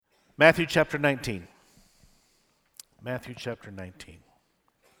Matthew chapter 19. Matthew chapter 19.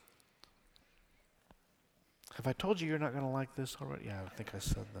 Have I told you you're not going to like this already? Yeah, I think I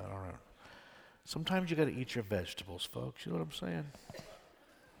said that. All right. Sometimes you got to eat your vegetables, folks. You know what I'm saying?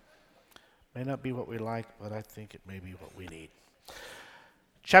 May not be what we like, but I think it may be what we need.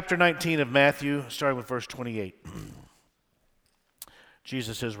 Chapter 19 of Matthew, starting with verse 28.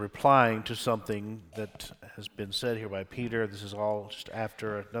 Jesus is replying to something that has been said here by Peter. This is all just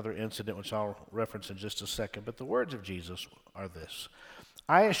after another incident, which I'll reference in just a second. But the words of Jesus are this: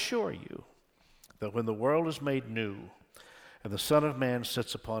 I assure you that when the world is made new and the Son of Man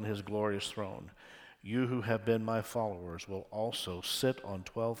sits upon his glorious throne, you who have been my followers will also sit on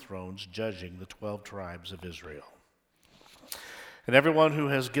 12 thrones, judging the 12 tribes of Israel. And everyone who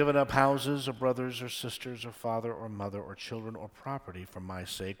has given up houses or brothers or sisters or father or mother or children or property for my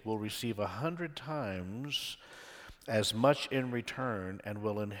sake will receive 100 times as much in return and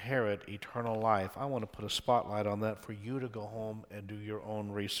will inherit eternal life. I want to put a spotlight on that for you to go home and do your own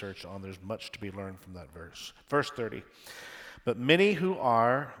research on. There's much to be learned from that verse. Verse 30. But many who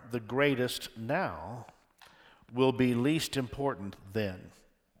are the greatest now will be least important then.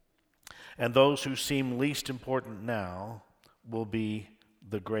 And those who seem least important now will be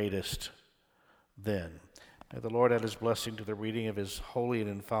the greatest then. May the Lord add his blessing to the reading of his holy and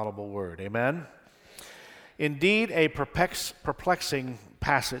infallible word. Amen? Indeed, a perplexing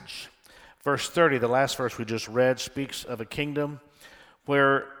passage. Verse 30, the last verse we just read, speaks of a kingdom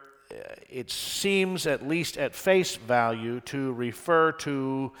where it seems, at least at face value, to refer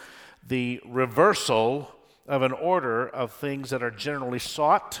to the reversal of an order of things that are generally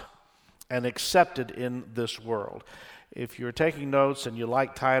sought and accepted in this world. If you're taking notes and you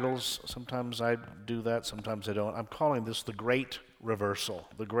like titles, sometimes I do that, sometimes I don't. I'm calling this the Great Reversal,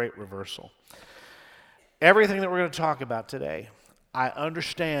 the Great Reversal. Everything that we're going to talk about today, I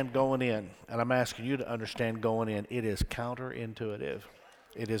understand going in, and I'm asking you to understand going in, it is counterintuitive.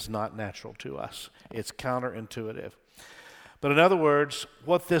 It is not natural to us. It's counterintuitive. But in other words,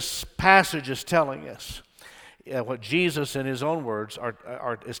 what this passage is telling us, what Jesus in his own words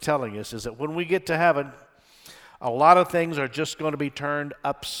is telling us, is that when we get to heaven, a lot of things are just going to be turned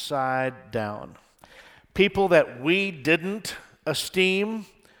upside down. People that we didn't esteem,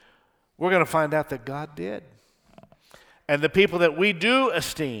 we're going to find out that God did. And the people that we do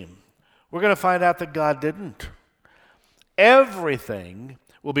esteem, we're going to find out that God didn't. Everything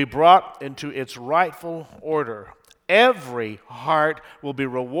will be brought into its rightful order. Every heart will be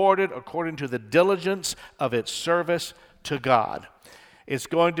rewarded according to the diligence of its service to God. It's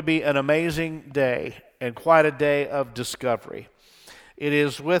going to be an amazing day and quite a day of discovery. It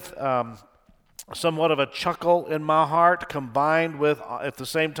is with somewhat of a chuckle in my heart combined with, at the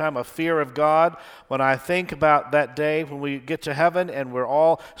same time, a fear of God when I think about that day when we get to heaven and we're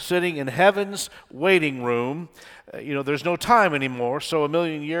all sitting in heaven's waiting room. There's no time anymore, so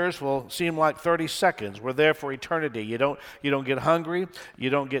 1,000,000 years will seem like 30 seconds. We're there for eternity. You don't get hungry, you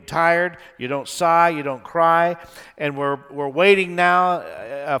don't get tired, you don't sigh, you don't cry, and we're waiting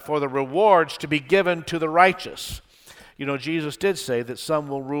now for the rewards to be given to the righteous. Jesus did say that some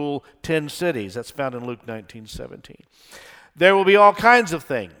will rule 10 cities. That's found in Luke 19:17. There will be all kinds of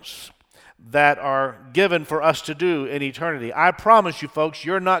things that are given for us to do in eternity. I promise you, folks,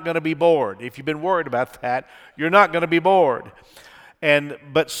 you're not going to be bored. If you've been worried about that, you're not going to be bored.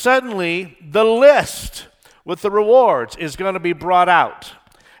 But suddenly, the list with the rewards is going to be brought out.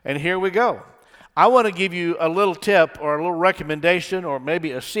 And here we go. I want to give you a little tip or a little recommendation or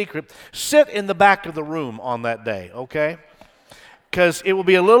maybe a secret. Sit in the back of the room on that day, okay? Because it will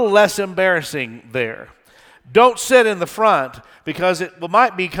be a little less embarrassing there. Don't sit in the front because it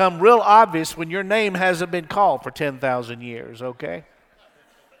might become real obvious when your name hasn't been called for 10,000 years, okay?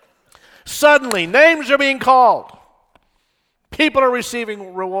 Suddenly, names are being called. People are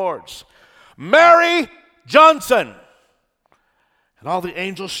receiving rewards. Mary Johnson. And all the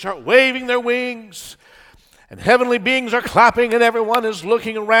angels start waving their wings, and heavenly beings are clapping, and everyone is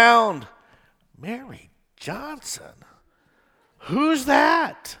looking around. Mary Johnson? Who's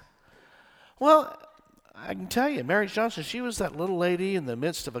that? Well, I can tell you, Mary Johnson, she was that little lady in the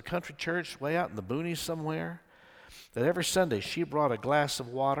midst of a country church way out in the boonies somewhere, that every Sunday she brought a glass of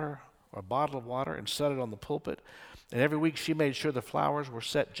water or a bottle of water and set it on the pulpit. And every week she made sure the flowers were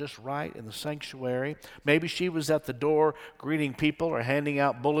set just right in the sanctuary. Maybe she was at the door greeting people or handing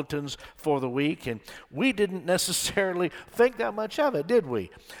out bulletins for the week. And we didn't necessarily think that much of it, did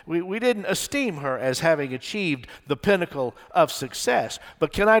we? We didn't esteem her as having achieved the pinnacle of success.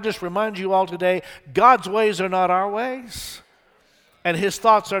 But can I just remind you all today, God's ways are not our ways. And his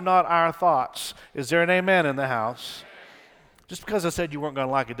thoughts are not our thoughts. Is there an amen in the house? Just because I said you weren't going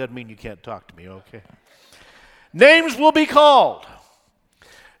to like it doesn't mean you can't talk to me, okay? Names will be called.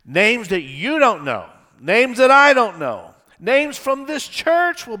 Names that you don't know. Names that I don't know. Names from this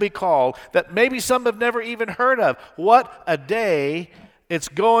church will be called that maybe some have never even heard of. What a day it's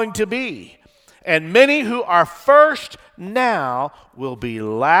going to be. And many who are first now will be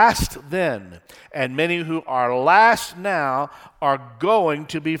last then. And many who are last now are going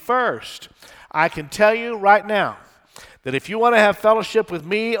to be first. I can tell you right now that if you want to have fellowship with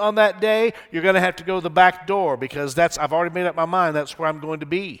me on that day, you're going to have to go the back door, because I've already made up my mind that's where I'm going to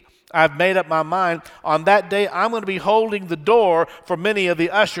be. I've made up my mind on that day I'm going to be holding the door for many of the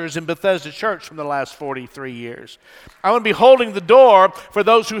ushers in Bethesda Church from the last 43 years. I'm going to be holding the door for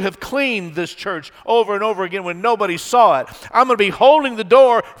those who have cleaned this church over and over again when nobody saw it. I'm going to be holding the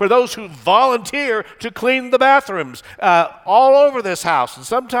door for those who volunteer to clean the bathrooms all over this house. And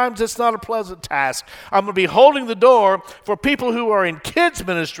sometimes it's not a pleasant task. I'm going to be holding the door for people who are in kids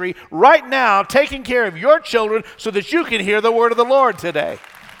ministry right now, taking care of your children so that you can hear the word of the Lord today.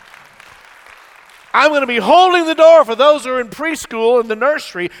 I'm going to be holding the door for those who are in preschool and the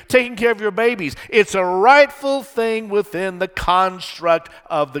nursery, taking care of your babies. It's a rightful thing within the construct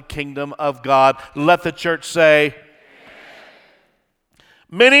of the kingdom of God. Let the church say, amen.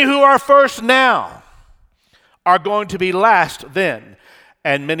 Many who are first now are going to be last then,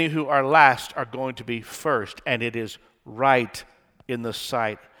 and many who are last are going to be first, and it is right in the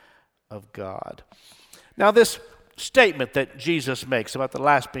sight of God. Now, this statement that Jesus makes about the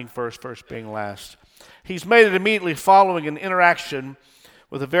last being first, first being last, he's made it immediately following an interaction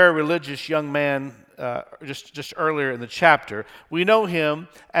with a very religious young man just earlier in the chapter. We know him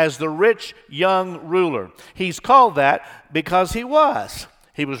as the rich young ruler. He's called that because he was.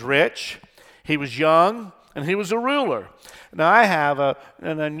 He was rich, he was young, and he was a ruler. Now, I have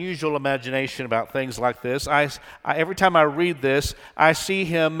an unusual imagination about things like this. Every time I read this, I see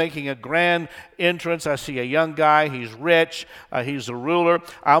him making a grand entrance. I see a young guy. He's rich. He's a ruler.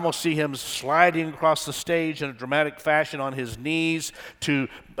 I almost see him sliding across the stage in a dramatic fashion on his knees to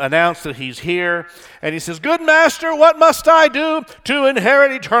announce that he's here. And he says, "Good master, what must I do to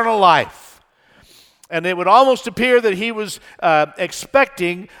inherit eternal life?" And it would almost appear that he was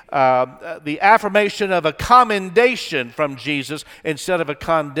expecting the affirmation of a commendation from Jesus instead of a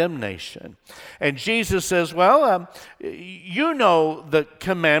condemnation. And Jesus says, well, you know the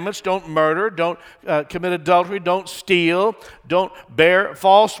commandments. Don't murder, don't commit adultery, don't steal, don't bear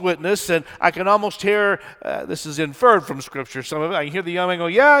false witness. And I can almost hear, this is inferred from Scripture, some of it. I can hear the young man go,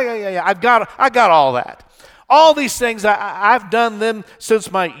 yeah, I got all that. All these things, I've done them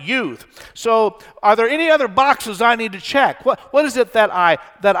since my youth. So are there any other boxes I need to check? What is it that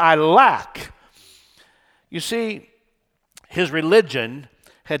I lack? You see, his religion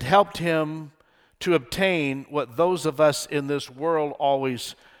had helped him to obtain what those of us in this world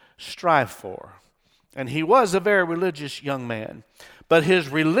always strive for. And he was a very religious young man. But his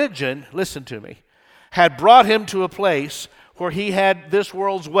religion, listen to me, had brought him to a place where he had this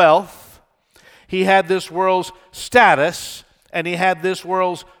world's wealth, he had this world's status, and he had this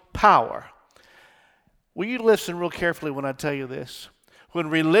world's power. Will you listen real carefully when I tell you this? When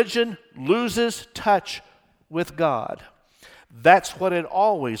religion loses touch with God, that's what it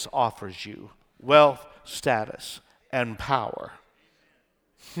always offers you: wealth, status, and power.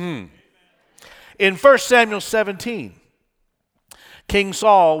 In 1 Samuel 17, King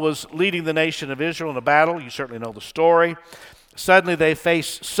Saul was leading the nation of Israel in a battle. You certainly know the story. Suddenly they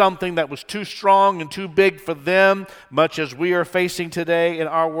faced something that was too strong and too big for them, much as we are facing today in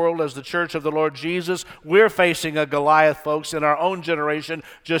our world as the church of the Lord Jesus. We're facing a Goliath, folks, in our own generation,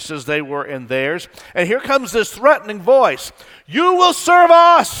 just as they were in theirs. And here comes this threatening voice: "You will serve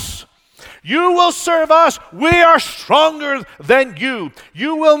us. You will serve us. We are stronger than you.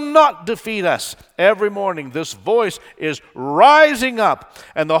 You will not defeat us." Every morning, this voice is rising up,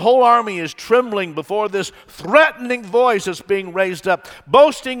 and the whole army is trembling before this threatening voice that's being raised up,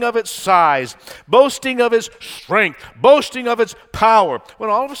 boasting of its size, boasting of its strength, boasting of its power. When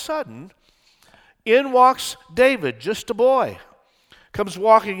all of a sudden, in walks David, just a boy, comes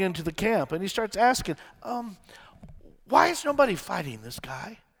walking into the camp, and he starts asking, why is nobody fighting this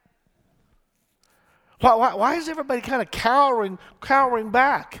guy? Why is everybody kind of cowering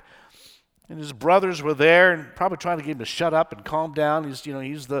back? And his brothers were there and probably trying to get him to shut up and calm down. He's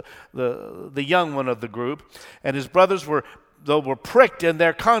the young one of the group. And his brothers were pricked in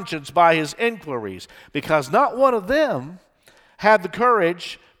their conscience by his inquiries, because not one of them had the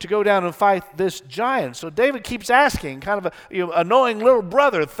courage to go down and fight this giant. So David keeps asking, kind of a annoying little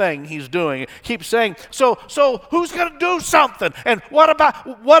brother thing he's doing. Keeps saying, so who's going to do something? And what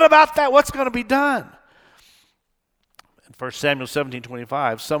about that? What's going to be done? 1 Samuel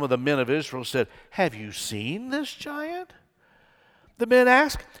 17:25, some of the men of Israel said, "Have you seen this giant?" The men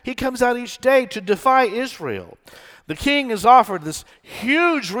asked. He comes out each day to defy Israel. The king has offered this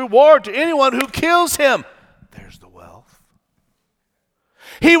huge reward to anyone who kills him. There's the wealth.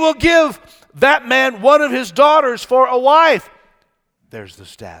 He will give that man one of his daughters for a wife. There's the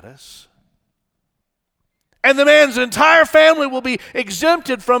status. And the man's entire family will be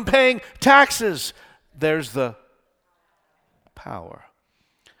exempted from paying taxes. There's the power.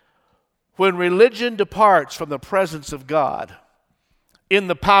 When religion departs from the presence of God, in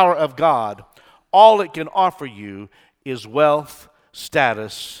the power of God, all it can offer you is wealth,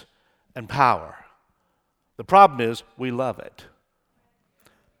 status, and power. The problem is we love it.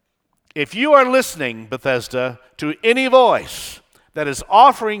 If you are listening, Bethesda, to any voice that is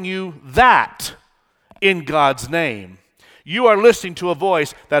offering you that in God's name, you are listening to a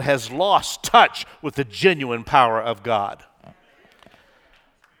voice that has lost touch with the genuine power of God.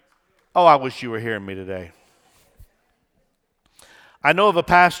 Oh, I wish you were hearing me today. I know of a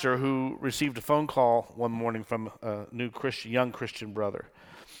pastor who received a phone call one morning from a young Christian brother.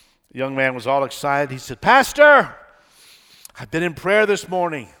 The young man was all excited. He said, "Pastor, I've been in prayer this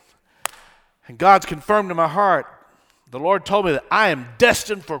morning, and God's confirmed in my heart. The Lord told me that I am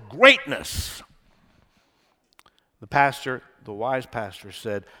destined for greatness." The wise pastor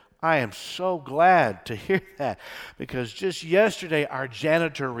said, "I am so glad to hear that, because just yesterday our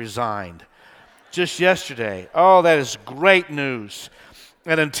janitor resigned. Just yesterday. Oh, that is great news.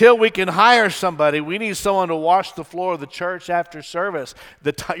 And until we can hire somebody, we need someone to wash the floor of the church after service.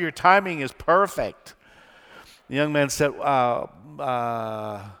 Your timing is perfect." The young man said,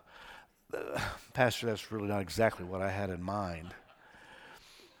 "Pastor, that's really not exactly what I had in mind."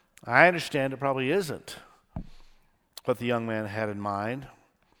 I understand it probably isn't what the young man had in mind,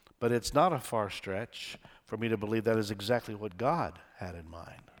 but it's not a far stretch for me to believe that is exactly what God had in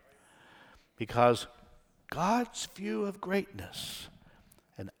mind. Because God's view of greatness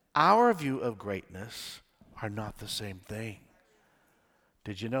and our view of greatness are not the same thing.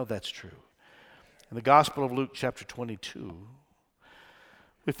 Did you know that's true? In the Gospel of Luke chapter 22,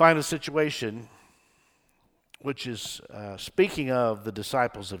 we find a situation which is speaking of the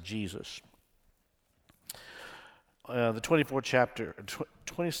disciples of Jesus. The 22nd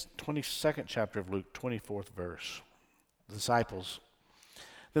chapter of Luke, 24th verse. The disciples.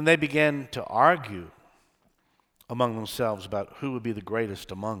 Then they began to argue among themselves about who would be the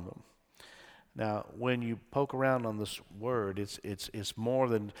greatest among them. Now, when you poke around on this word, it's more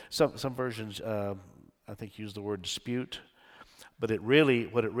than some versions. I think use the word dispute, but what it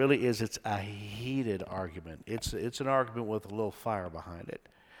really is, it's a heated argument. It's an argument with a little fire behind it,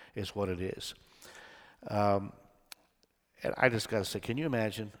 is what it is. And I just got to say, can you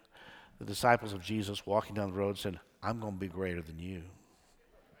imagine the disciples of Jesus walking down the road saying, "I'm going to be greater than you"?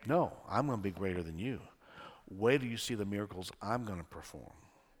 No, I'm going to be greater than you. Wait till you see the miracles I'm going to perform.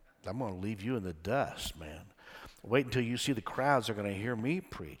 I'm going to leave you in the dust, man. Wait until you see the crowds are going to hear me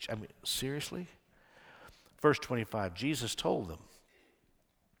preach. I mean, seriously? Verse 25, Jesus told them,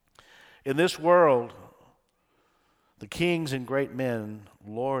 "In this world, the kings and great men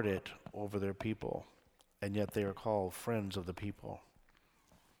lord it over their people, and yet they are called friends of the people.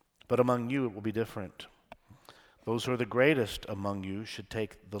 But among you it will be different. Those who are the greatest among you should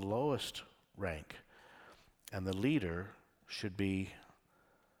take the lowest rank, and the leader should be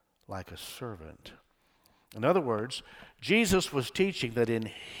like a servant." In other words, Jesus was teaching that in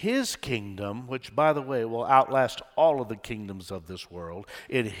his kingdom, which, by the way, will outlast all of the kingdoms of this world,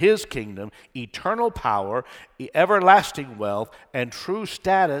 in his kingdom, eternal power, everlasting wealth, and true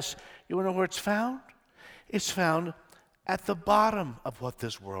status, you want to know where it's found? It's found at the bottom of what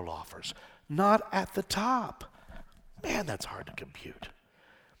this world offers, not at the top. Man, that's hard to compute.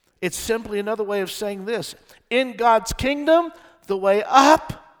 It's simply another way of saying this. In God's kingdom, the way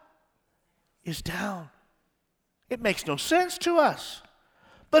up is down. It makes no sense to us.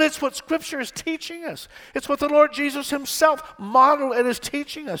 But it's what Scripture is teaching us. It's what the Lord Jesus himself modeled and is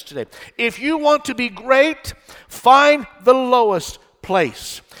teaching us today. If you want to be great, find the lowest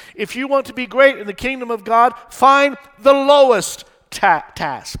place. If you want to be great in the kingdom of God, find the lowest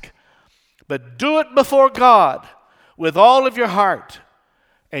task. But do it before God with all of your heart,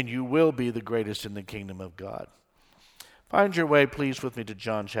 and you will be the greatest in the kingdom of God. Find your way, please, with me to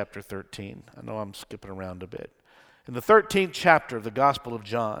John chapter 13. I know I'm skipping around a bit. In the 13th chapter of the Gospel of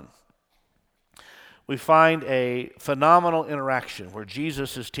John, we find a phenomenal interaction where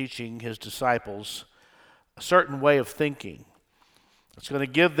Jesus is teaching his disciples a certain way of thinking. It's going to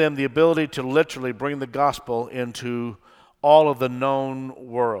give them the ability to literally bring the gospel into all of the known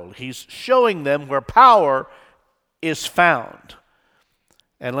world. He's showing them where power is found.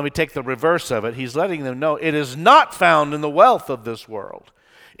 And let me take the reverse of it. He's letting them know it is not found in the wealth of this world.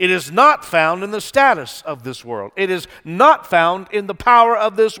 It is not found in the status of this world. It is not found in the power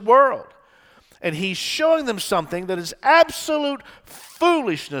of this world. And he's showing them something that is absolute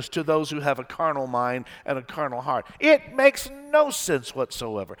foolishness to those who have a carnal mind and a carnal heart. It makes no sense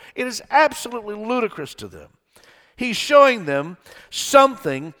whatsoever. It is absolutely ludicrous to them. He's showing them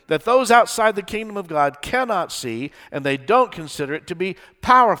something that those outside the kingdom of God cannot see, and they don't consider it to be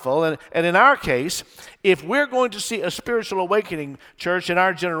powerful. And in our case, if we're going to see a spiritual awakening, church, in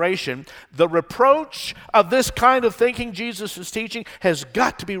our generation, the reproach of this kind of thinking Jesus is teaching has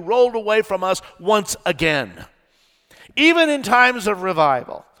got to be rolled away from us once again. Even in times of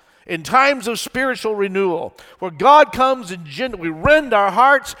revival, in times of spiritual renewal, where God comes and we rend our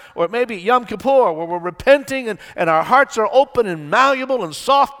hearts, or it may be Yom Kippur, where we're repenting and our hearts are open and malleable and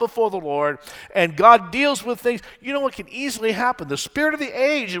soft before the Lord, and God deals with things. You know what can easily happen? The spirit of the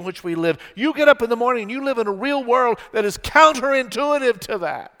age in which we live, you get up in the morning and you live in a real world that is counterintuitive to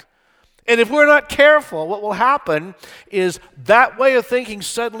that. And if we're not careful, what will happen is that way of thinking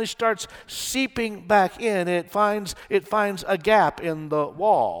suddenly starts seeping back in. It finds a gap in the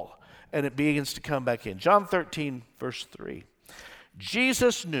wall, and it begins to come back in. John 13, verse 3.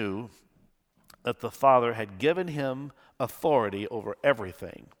 Jesus knew that the Father had given him authority over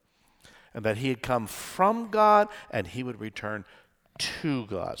everything, and that he had come from God and he would return to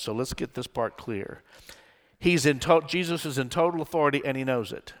God. So let's get this part clear. Jesus is in total authority, and he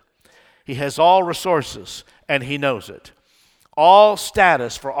knows it. He has all resources, and he knows it. All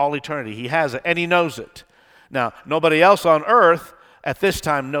status for all eternity, he has it, and he knows it. Now, nobody else on earth at this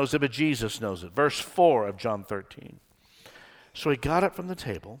time knows it, but Jesus knows it. Verse 4 of John 13. So he got up from the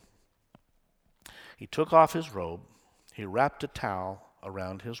table. He took off his robe. He wrapped a towel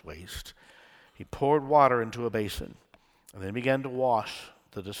around his waist. He poured water into a basin, and then began to wash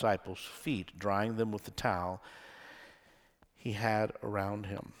the disciples' feet, drying them with the towel he had around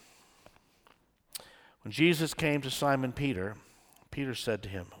him. When Jesus came to Simon Peter, Peter said to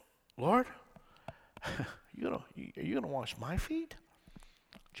him, "Lord, are you going to wash my feet?"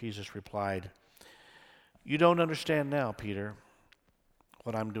 Jesus replied, "You don't understand now, Peter,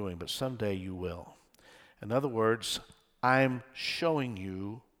 what I'm doing, but someday you will." In other words, I'm showing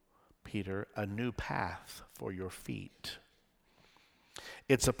you, Peter, a new path for your feet.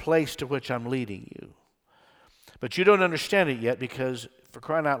 It's a place to which I'm leading you. But you don't understand it yet because, for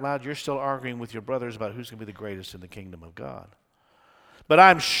crying out loud, you're still arguing with your brothers about who's going to be the greatest in the kingdom of God. But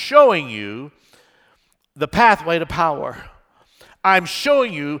I'm showing you the pathway to power. I'm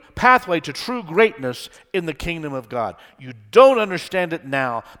showing you pathway to true greatness in the kingdom of God. You don't understand it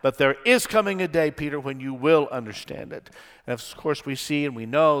now, but there is coming a day, Peter, when you will understand it. And of course, we see and we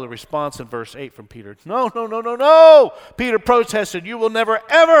know the response in verse 8 from Peter. No, no, no, no, no! Peter protested, "You will never,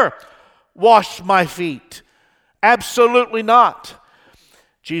 ever wash my feet." Absolutely not.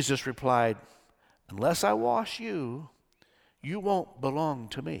 Jesus replied, "Unless I wash you, you won't belong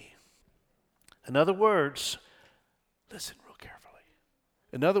to me." In other words, listen real carefully.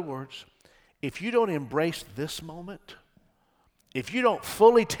 In other words, if you don't embrace this moment, if you don't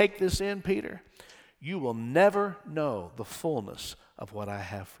fully take this in, Peter, you will never know the fullness of what I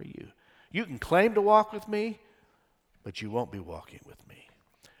have for you. You can claim to walk with me, but you won't be walking with me.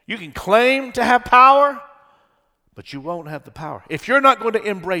 You can claim to have power, but you won't have the power if you're not going to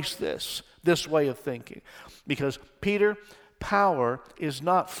embrace this way of thinking. Because, Peter, power is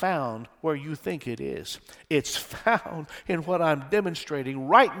not found where you think it is. It's found in what I'm demonstrating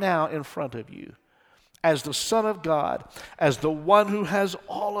right now in front of you. As the Son of God, as the one who has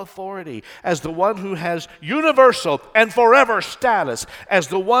all authority, as the one who has universal and forever status, as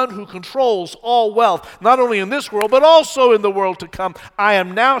the one who controls all wealth, not only in this world, but also in the world to come, I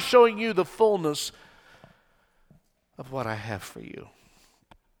am now showing you the fullness of what I have for you.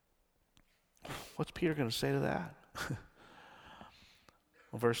 What's Peter going to say to that?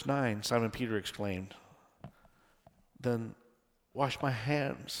 Well, verse 9, Simon Peter exclaimed, "Then wash my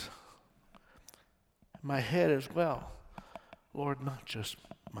hands, my head as well, Lord, not just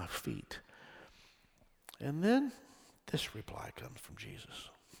my feet." And then this reply comes from Jesus.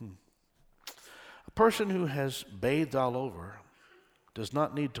 A person who has bathed all over does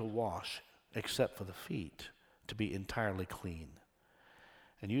not need to wash except for the feet to be entirely clean.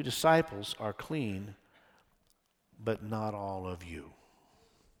 And you disciples are clean, but not all of you.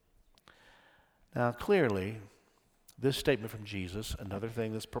 Now, clearly, this statement from Jesus, another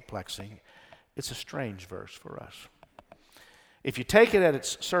thing that's perplexing, it's a strange verse for us. If you take it at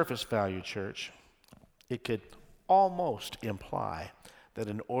its surface value, church, it could almost imply that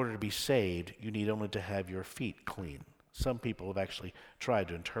in order to be saved, you need only to have your feet clean. Some people have actually tried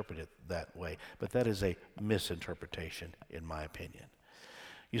to interpret it that way, but that is a misinterpretation, in my opinion.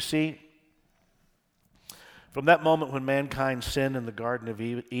 You see, from that moment when mankind sinned in the Garden of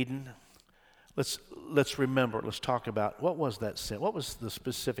Eden, let's remember, let's talk about what was that sin? What was the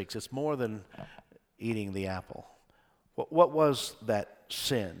specifics? It's more than eating the apple. What was that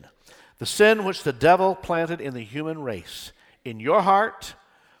sin? The sin which the devil planted in the human race, in your heart,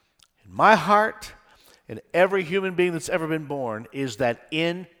 in my heart, in every human being that's ever been born, is that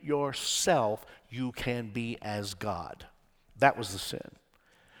in yourself you can be as God. That was the sin.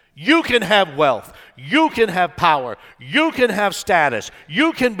 You can have wealth. You can have power. You can have status.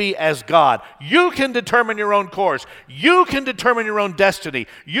 You can be as God. You can determine your own course. You can determine your own destiny.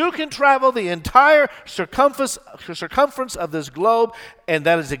 You can travel the entire circumference of this globe, and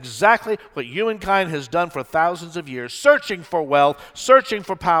that is exactly what humankind has done for thousands of years, searching for wealth, searching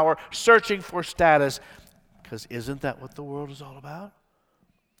for power, searching for status. Because isn't that what the world is all about?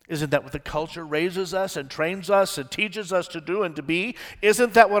 Isn't that what the culture raises us and trains us and teaches us to do and to be?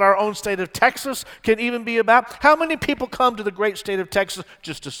 Isn't that what our own state of Texas can even be about? How many people come to the great state of Texas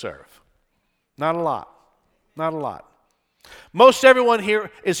just to serve? Not a lot. Not a lot. Most everyone here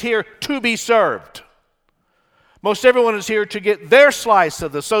is here to be served. Most everyone is here to get their slice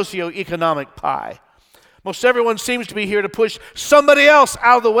of the socioeconomic pie. Most everyone seems to be here to push somebody else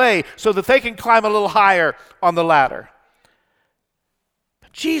out of the way so that they can climb a little higher on the ladder.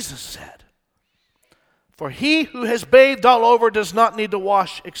 Jesus said, "For he who has bathed all over does not need to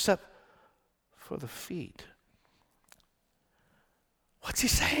wash except for the feet." What's he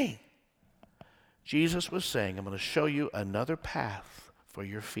saying? Jesus was saying, I'm going to show you another path for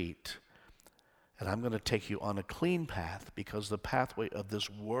your feet. And I'm going to take you on a clean path because the pathway of this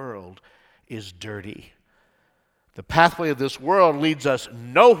world is dirty. The pathway of this world leads us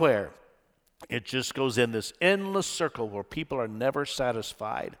nowhere. It just goes in this endless circle where people are never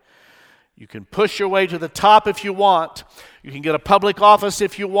satisfied. You can push your way to the top if you want. You can get a public office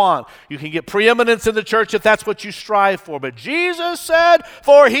if you want. You can get preeminence in the church if that's what you strive for. But Jesus said,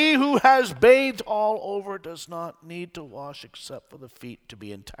 "For he who has bathed all over does not need to wash except for the feet to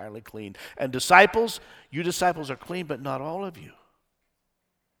be entirely clean." And disciples, you disciples are clean, but not all of you.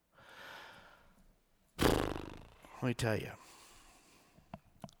 Let me tell you.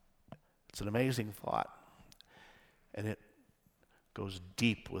 It's an amazing thought, and it goes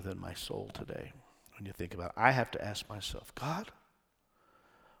deep within my soul today when you think about it. I have to ask myself, God,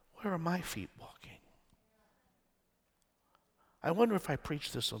 where are my feet walking? I wonder if I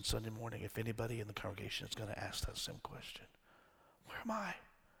preach this on Sunday morning, if anybody in the congregation is going to ask that same question. Where am I?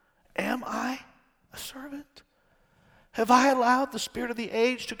 Am I a servant? Have I allowed the spirit of the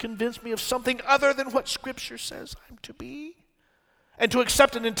age to convince me of something other than what Scripture says I'm to be? And to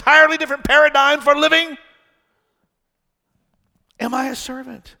accept an entirely different paradigm for living? Am I a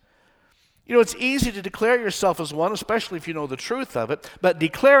servant? You know, it's easy to declare yourself as one, especially if you know the truth of it, but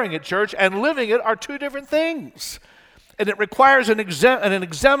declaring it, church, and living it are two different things. And it requires an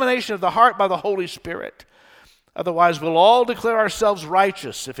examination of the heart by the Holy Spirit. Otherwise, we'll all declare ourselves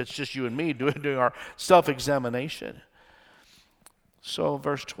righteous if it's just you and me doing our self-examination. So,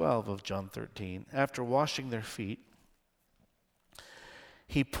 verse 12 of John 13, after washing their feet,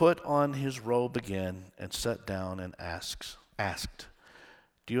 he put on his robe again and sat down and asked,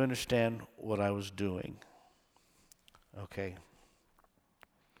 "Do you understand what I was doing?" Okay.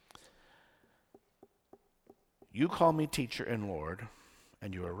 You call me teacher and Lord,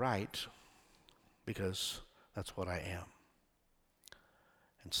 and you are right, because that's what I am.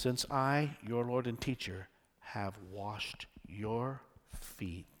 And since I, your Lord and teacher, have washed your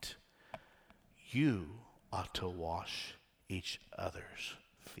feet, you ought to wash each other's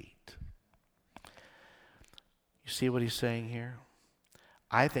feet. You see what he's saying here?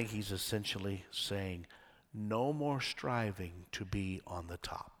 I think he's essentially saying, no more striving to be on the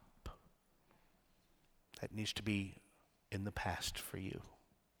top. That needs to be in the past for you.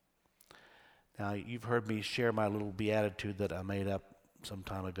 Now, you've heard me share my little beatitude that I made up some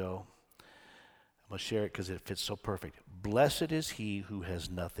time ago. I'm going to share it because it fits so perfect. Blessed is he who has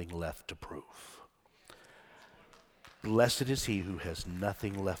nothing left to prove. Blessed is he who has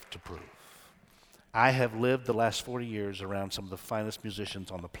nothing left to prove. I have lived the last 40 years around some of the finest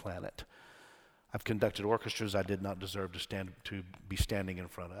musicians on the planet. I've conducted orchestras I did not deserve to be standing in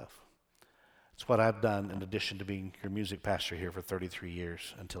front of. It's what I've done in addition to being your music pastor here for 33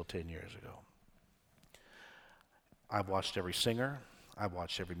 years until 10 years ago. I've watched every singer. I've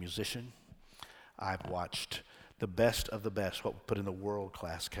watched every musician. I've watched the best of the best, what we put in the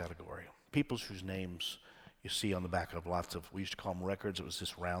world-class category. People whose names you see on the back of lots of, we used to call them records. It was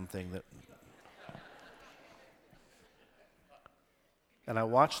this round thing that. And I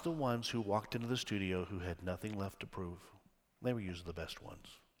watched the ones who walked into the studio who had nothing left to prove. They were usually the best ones.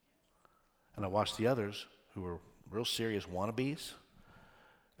 And I watched the others who were real serious wannabes,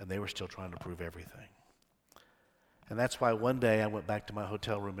 and they were still trying to prove everything. And that's why one day I went back to my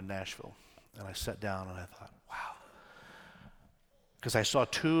hotel room in Nashville, and I sat down and I thought, wow. Because I saw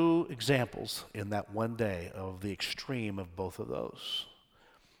two examples in that one day of the extreme of both of those.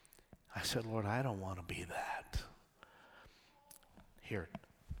 I said, Lord, I don't want to be that.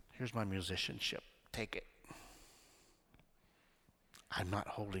 Here's my musicianship. Take it. I'm not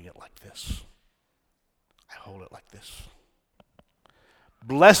holding it like this. I hold it like this.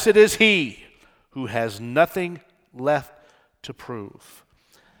 Blessed is he who has nothing left to prove.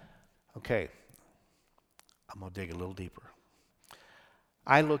 Okay, I'm going to dig a little deeper.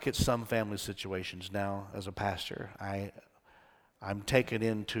 I look at some family situations now as a pastor. I'm taken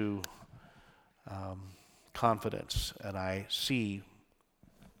into confidence, and I see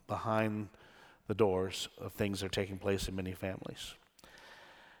behind the doors of things that are taking place in many families.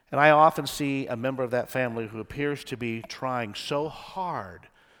 And I often see a member of that family who appears to be trying so hard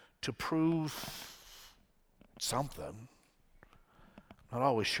to prove something, not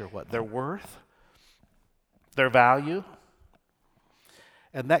always sure what, their worth, their value,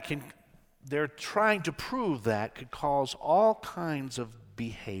 and they're trying to prove that could cause all kinds of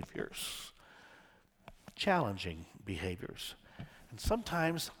behaviors, challenging behaviors. And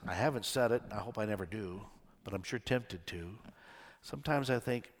sometimes, I haven't said it, I hope I never do, but I'm sure tempted to. Sometimes I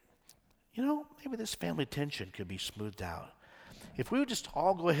think, maybe this family tension could be smoothed out. If we would just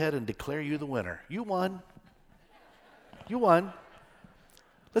all go ahead and declare you the winner. You won. You won.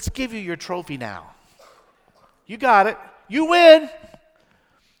 Let's give you your trophy now. You got it. You win.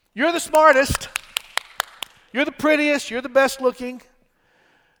 You're the smartest. You're the prettiest. You're the best looking.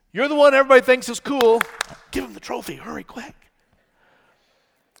 You're the one everybody thinks is cool. Give him the trophy. Hurry, quick.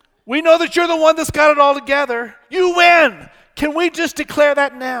 We know that you're the one that's got it all together. You win. Can we just declare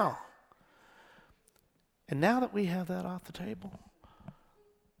that now? And now that we have that off the table,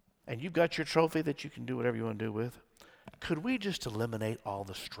 and you've got your trophy that you can do whatever you want to do with, could we just eliminate all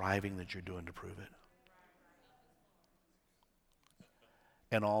the striving that you're doing to prove it?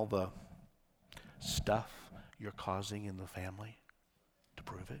 And all the stuff you're causing in the family to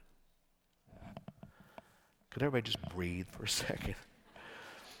prove it? Could everybody just breathe for a second?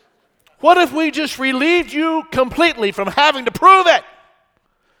 What if we just relieved you completely from having to prove it?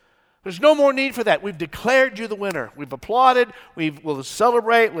 There's no more need for that. We've declared you the winner. We've applauded. We'll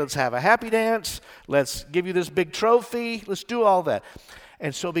celebrate. Let's have a happy dance. Let's give you this big trophy. Let's do all that.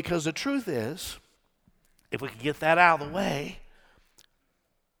 And so, because the truth is, if we can get that out of the way,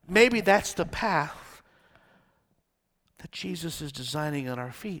 maybe that's the path that Jesus is designing on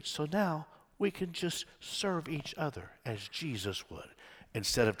our feet. So now we can just serve each other as Jesus would,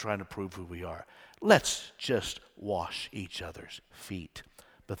 instead of trying to prove who we are. Let's just wash each other's feet.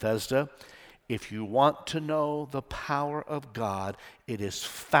 Bethesda, if you want to know the power of God, it is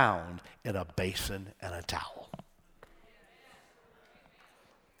found in a basin and a towel.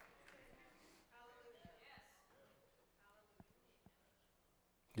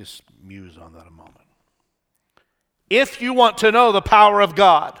 Just muse on that a moment. If you want to know the power of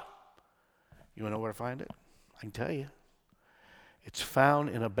God, you want to know where to find it? I can tell you. It's found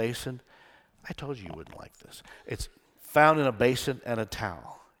in a basin. I told you wouldn't like this. It's found in a basin and a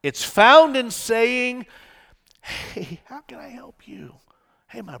towel. It's found in saying, hey, how can I help you?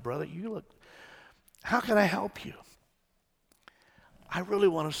 Hey, my brother, how can I help you? I really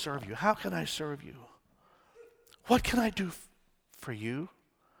want to serve you. How can I serve you? What can I do for you?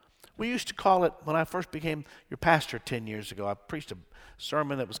 We used to call it, when I first became your pastor 10 years ago, I preached a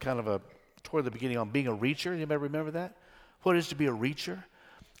sermon that was kind of toward the beginning on being a reacher. Anybody remember that? What it is to be a reacher?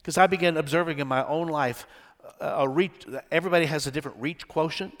 Because I began observing in my own life, everybody has a different reach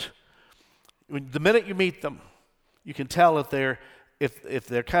quotient. The minute you meet them, you can tell if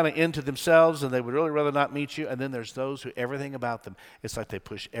they're kind of into themselves and they would really rather not meet you. And then there's those who everything about them, it's like they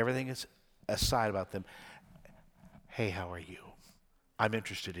push everything aside about them. Hey, how are you? I'm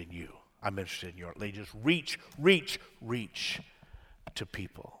interested in you. I'm interested in your. They just reach to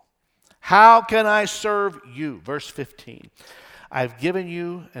people. How can I serve you? Verse 15. I've given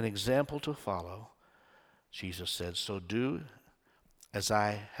you an example to follow. Jesus said, so do as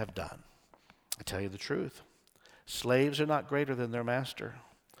I have done. I tell you the truth. Slaves are not greater than their master,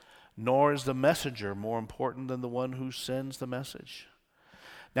 nor is the messenger more important than the one who sends the message.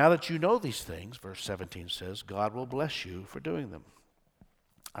 Now that you know these things, verse 17 says, God will bless you for doing them.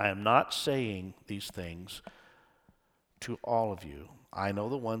 I am not saying these things to all of you. I know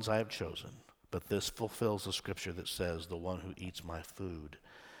the ones I have chosen, but this fulfills the scripture that says, the one who eats my food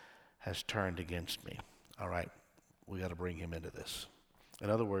has turned against me. All right, we got to bring him into this. In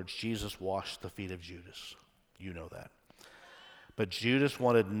other words, Jesus washed the feet of Judas. You know that. But Judas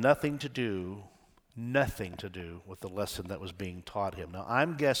wanted nothing to do with the lesson that was being taught him. Now,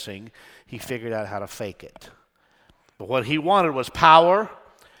 I'm guessing he figured out how to fake it. But what he wanted was power.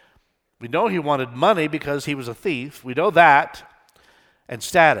 We know he wanted money because he was a thief. We know that. And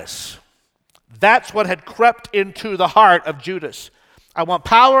status. That's what had crept into the heart of Judas. I want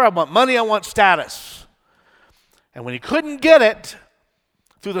power, I want money, I want status. And when he couldn't get it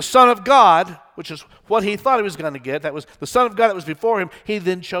through the Son of God, which is what he thought he was going to get, that was the Son of God that was before him, he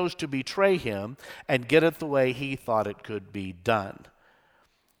then chose to betray him and get it the way he thought it could be done.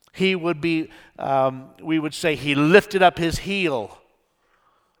 He would be, we would say, he lifted up his heel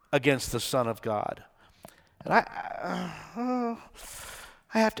against the Son of God. And I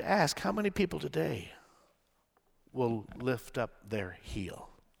have to ask, how many people today will lift up their heel?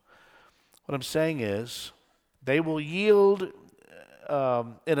 What I'm saying is, they will yield,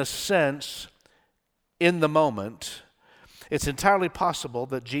 in a sense, in the moment. It's entirely possible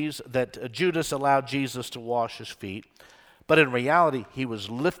that Judas allowed Jesus to wash his feet, but in reality, he was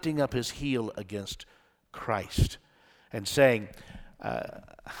lifting up his heel against Christ and saying, I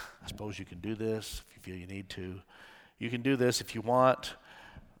suppose you can do this if you feel you need to. You can do this if you want,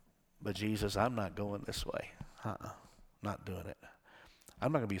 but Jesus, I'm not going this way. Not doing it.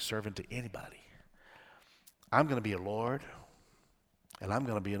 I'm not going to be a servant to anybody. I'm going to be a Lord, and I'm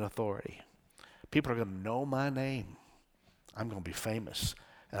going to be an authority. People are going to know my name. I'm going to be famous,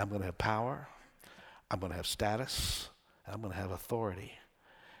 and I'm going to have power. I'm going to have status, and I'm going to have authority.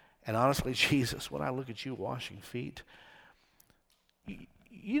 And honestly, Jesus, when I look at you washing feet,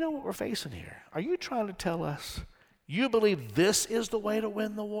 you know what we're facing here. Are you trying to tell us you believe this is the way to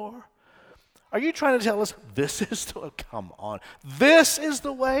win the war? Are you trying to tell us this is the way? Come on. This is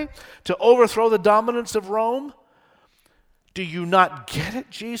the way to overthrow the dominance of Rome? Do you not get it,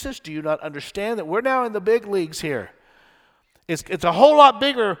 Jesus? Do you not understand that we're now in the big leagues here? It's a whole lot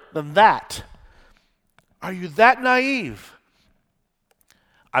bigger than that. Are you that naive?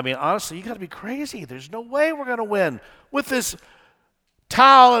 I mean, honestly, you got to be crazy. There's no way we're going to win with this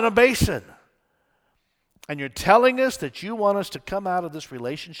towel and a basin. And you're telling us that you want us to come out of this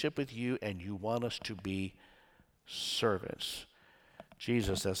relationship with you and you want us to be servants.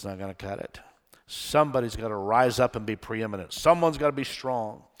 Jesus, that's not going to cut it. Somebody's got to rise up and be preeminent. Someone's got to be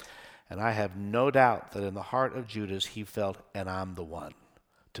strong. And I have no doubt that in the heart of Judas, he felt, and I'm the one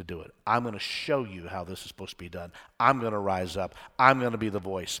to do it. I'm going to show you how this is supposed to be done. I'm going to rise up. I'm going to be the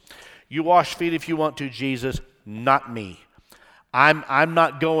voice. You wash feet if you want to, Jesus, not me. I'm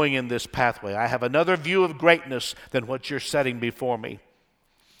not going in this pathway. I have another view of greatness than what you're setting before me.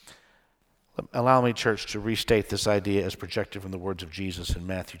 Allow me, church, to restate this idea as projected from the words of Jesus in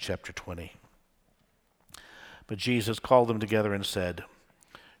Matthew chapter 20. But Jesus called them together and said,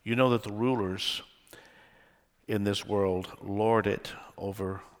 you know that the rulers in this world lord it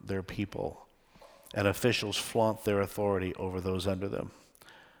over their people, and officials flaunt their authority over those under them.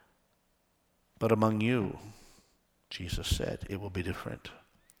 But among you, Jesus said, it will be different.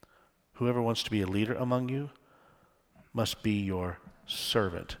 Whoever wants to be a leader among you must be your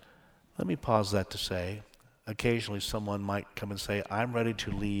servant. Let me pause that to say, occasionally someone might come and say, I'm ready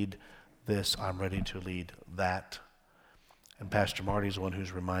to lead this, I'm ready to lead that. And Pastor Marty's the one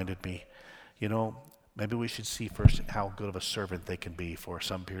who's reminded me, maybe we should see first how good of a servant they can be for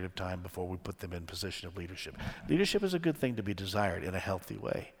some period of time before we put them in position of leadership. Leadership is a good thing to be desired in a healthy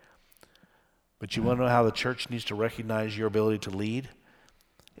way. But you want to know how the church needs to recognize your ability to lead?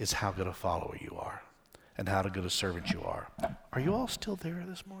 Is how good a follower you are and how good a servant you are. Are you all still there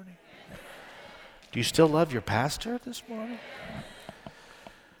this morning? Do you still love your pastor this morning?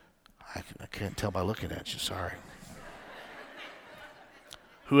 I can't tell by looking at you, sorry.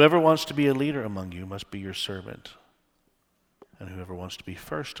 Whoever wants to be a leader among you must be your servant. And whoever wants to be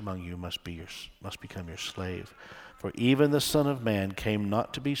first among you must become your slave. For even the Son of Man came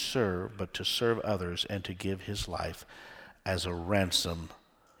not to be served, but to serve others and to give his life as a ransom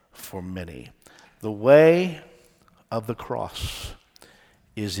for many. The way of the cross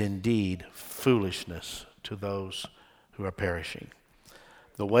is indeed foolishness to those who are perishing.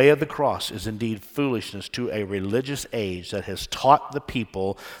 The way of the cross is indeed foolishness to a religious age that has taught the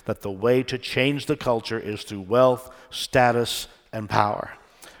people that the way to change the culture is through wealth, status, and power.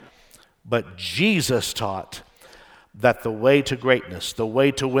 But Jesus taught that the way to greatness, the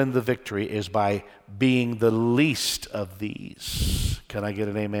way to win the victory, is by being the least of these. Can I get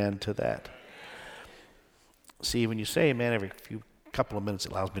an amen to that? See, when you say amen every couple of minutes,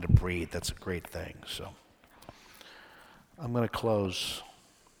 it allows me to breathe. That's a great thing. So I'm going to close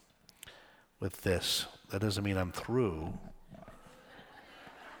with this. That doesn't mean I'm through.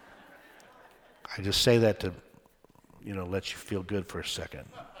 I just say that to, let you feel good for a second.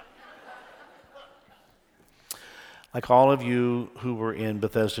 Like all of you who were in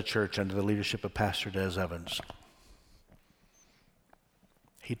Bethesda Church under the leadership of Pastor Des Evans,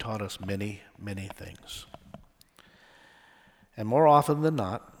 he taught us many, many things. And more often than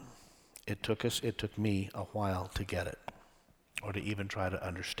not, it took me a while to get it, or to even try to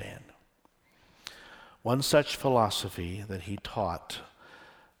understand. One such philosophy that he taught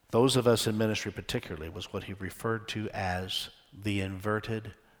those of us in ministry particularly was what he referred to as the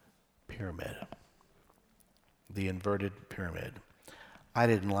inverted pyramid. The inverted pyramid. I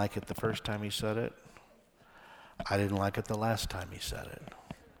didn't like it the first time he said it. I didn't like it the last time he said it.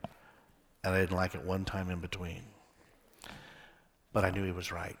 And I didn't like it one time in between. But I knew he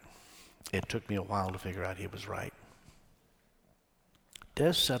was right. It took me a while to figure out he was right.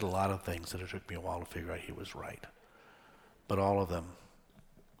 Des said a lot of things that it took me a while to figure out he was right. But all of them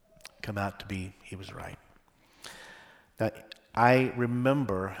come out to be he was right. Now, I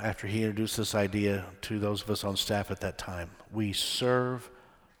remember after he introduced this idea to those of us on staff at that time, we serve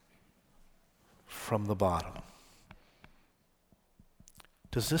from the bottom.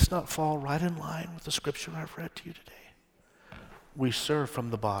 Does this not fall right in line with the scripture I've read to you today? We serve from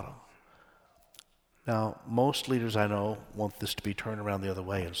the bottom. Now, most leaders I know want this to be turned around the other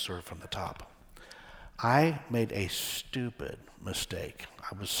way and serve from the top. I made a stupid mistake.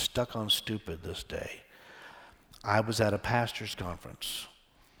 I was stuck on stupid this day. I was at a pastor's conference,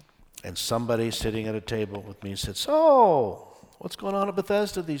 and somebody sitting at a table with me said, "So, what's going on at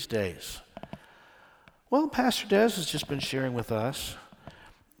Bethesda these days?" Well, Pastor Des has just been sharing with us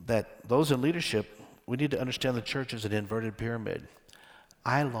that those in leadership, we need to understand the church is an inverted pyramid.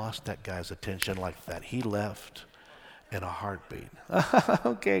 I lost that guy's attention like that. He left in a heartbeat.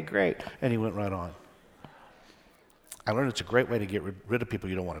 Okay, great. And he went right on. I learned it's a great way to get rid of people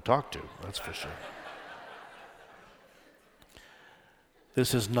you don't want to talk to, that's for sure.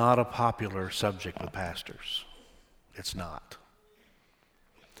 This is not a popular subject with pastors. It's not.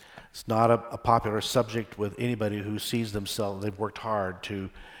 It's not a popular subject with anybody who sees themselves, they've worked hard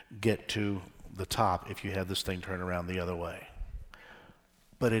to get to the top if you have this thing turned around the other way.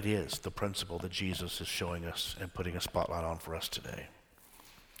 But it is the principle that Jesus is showing us and putting a spotlight on for us today.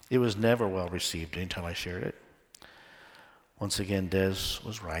 It was never well received anytime I shared it. Once again, Des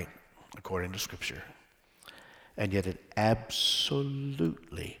was right, according to Scripture. And yet it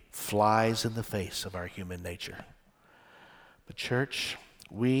absolutely flies in the face of our human nature. But church,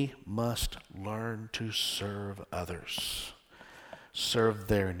 we must learn to serve others, serve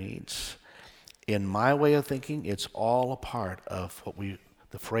their needs. In my way of thinking, it's all a part of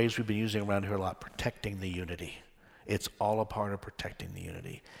the phrase we've been using around here a lot, protecting the unity. It's all a part of protecting the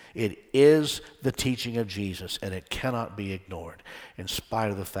unity. It is the teaching of Jesus, and it cannot be ignored, in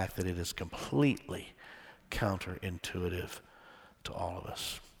spite of the fact that it is completely counterintuitive to all of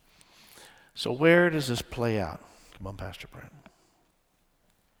us. So where does this play out? Come on, Pastor Brent.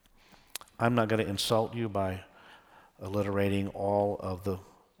 I'm not going to insult you by alliterating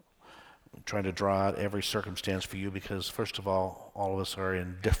trying to draw out every circumstance for you, because first of all of us are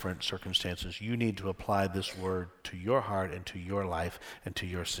in different circumstances. You need to apply this word to your heart and to your life and to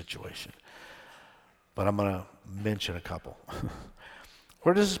your situation. But I'm going to mention a couple.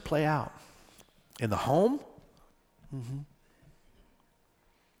 Where does this play out? In the home? Mm-hmm.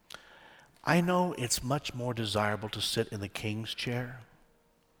 I know it's much more desirable to sit in the king's chair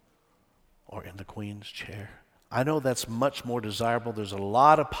or in the queen's chair. I know that's much more desirable. There's a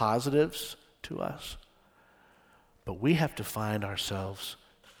lot of positives to us. But we have to find ourselves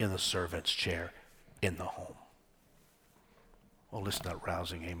in the servant's chair in the home. Well, listen to that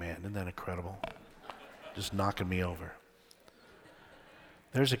rousing amen. Isn't that incredible? Just knocking me over.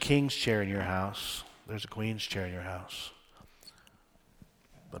 There's a king's chair in your house. There's a queen's chair in your house.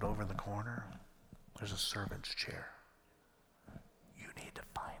 But over in the corner, there's a servant's chair. You need to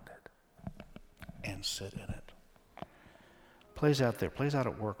find it and sit in it. Plays out there, plays out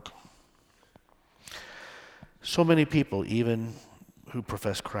at work. So many people, even who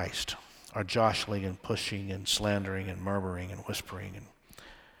profess Christ, are jostling and pushing and slandering and murmuring and whispering and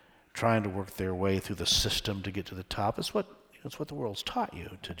trying to work their way through the system to get to the top. It's what the world's taught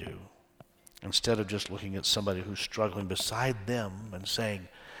you to do. Instead of just looking at somebody who's struggling beside them and saying,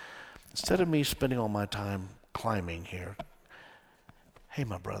 instead of me spending all my time climbing here. Hey,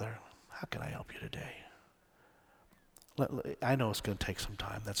 my brother, how can I help you today? I know it's going to take some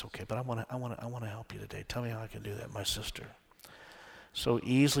time. That's okay, but I want to help you today. Tell me how I can do that, my sister. So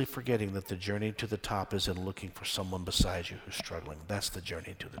easily forgetting that the journey to the top is in looking for someone beside you who's struggling. That's the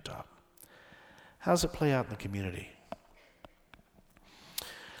journey to the top. How does it play out in the community?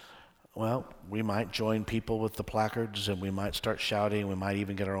 Well, we might join people with the placards, and we might start shouting. We might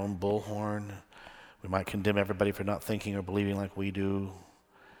even get our own bullhorn. We might condemn everybody for not thinking or believing like we do.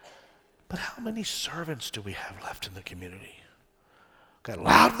 But how many servants do we have left in the community? Got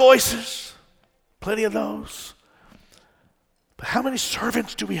loud voices, plenty of those. But how many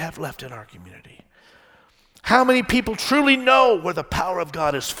servants do we have left in our community? How many people truly know where the power of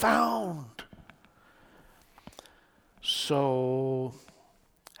God is found? So,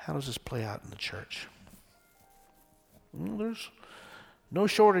 how does this play out in the church? There's no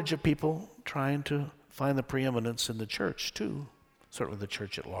shortage of people trying to find the preeminence in the church, too. Certainly the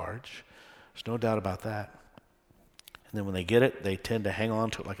church at large. There's no doubt about that. And then when they get it, they tend to hang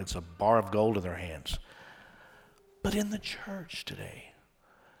on to it like it's a bar of gold in their hands. But in the church today,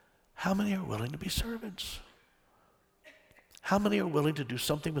 how many are willing to be servants? How many are willing to do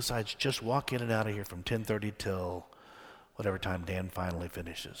something besides just walk in and out of here from 10:30 till whatever time Dan finally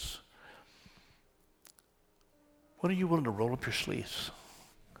finishes? When are you willing to roll up your sleeves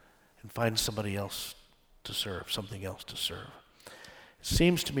and find somebody else to serve, something else to serve? It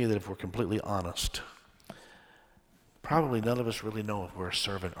seems to me that if we're completely honest, probably none of us really know if we're a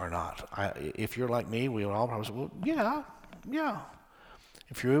servant or not. If you're like me, we would all probably say, well, yeah.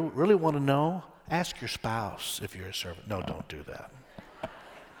 If you really want to know, ask your spouse if you're a servant. No, don't do that.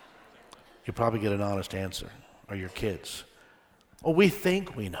 You'll probably get an honest answer. Or your kids. Oh, we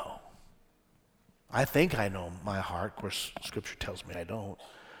think we know. I think I know my heart. Of course, Scripture tells me I don't.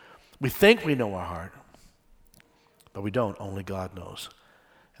 We think we know our heart, but we don't. Only God knows.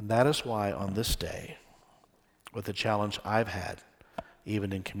 And that is why on this day, with the challenge I've had,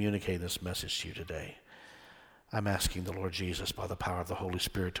 even in communicating this message to you today, I'm asking the Lord Jesus, by the power of the Holy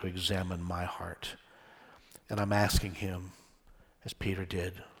Spirit, to examine my heart. And I'm asking him, as Peter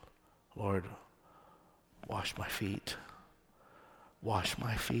did, Lord, wash my feet. Wash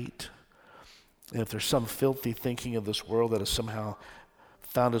my feet. And if there's some filthy thinking of this world that has somehow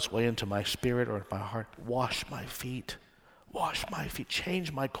found its way into my spirit or my heart, wash my feet. Wash my feet.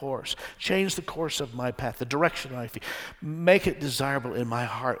 Change my course. Change the course of my path, the direction of my feet. Make it desirable in my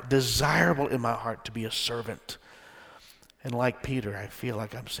heart to be a servant. And like Peter, I feel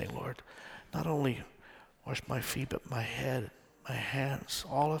like I'm saying, Lord, not only wash my feet, but my head, my hands,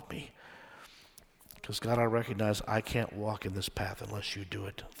 all of me. Because God, I recognize I can't walk in this path unless you do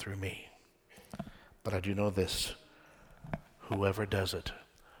it through me. But I do know this, whoever does it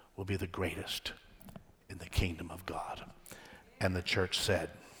will be the greatest in the kingdom of God. And the church said,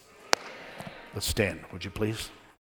 let's stand, would you please?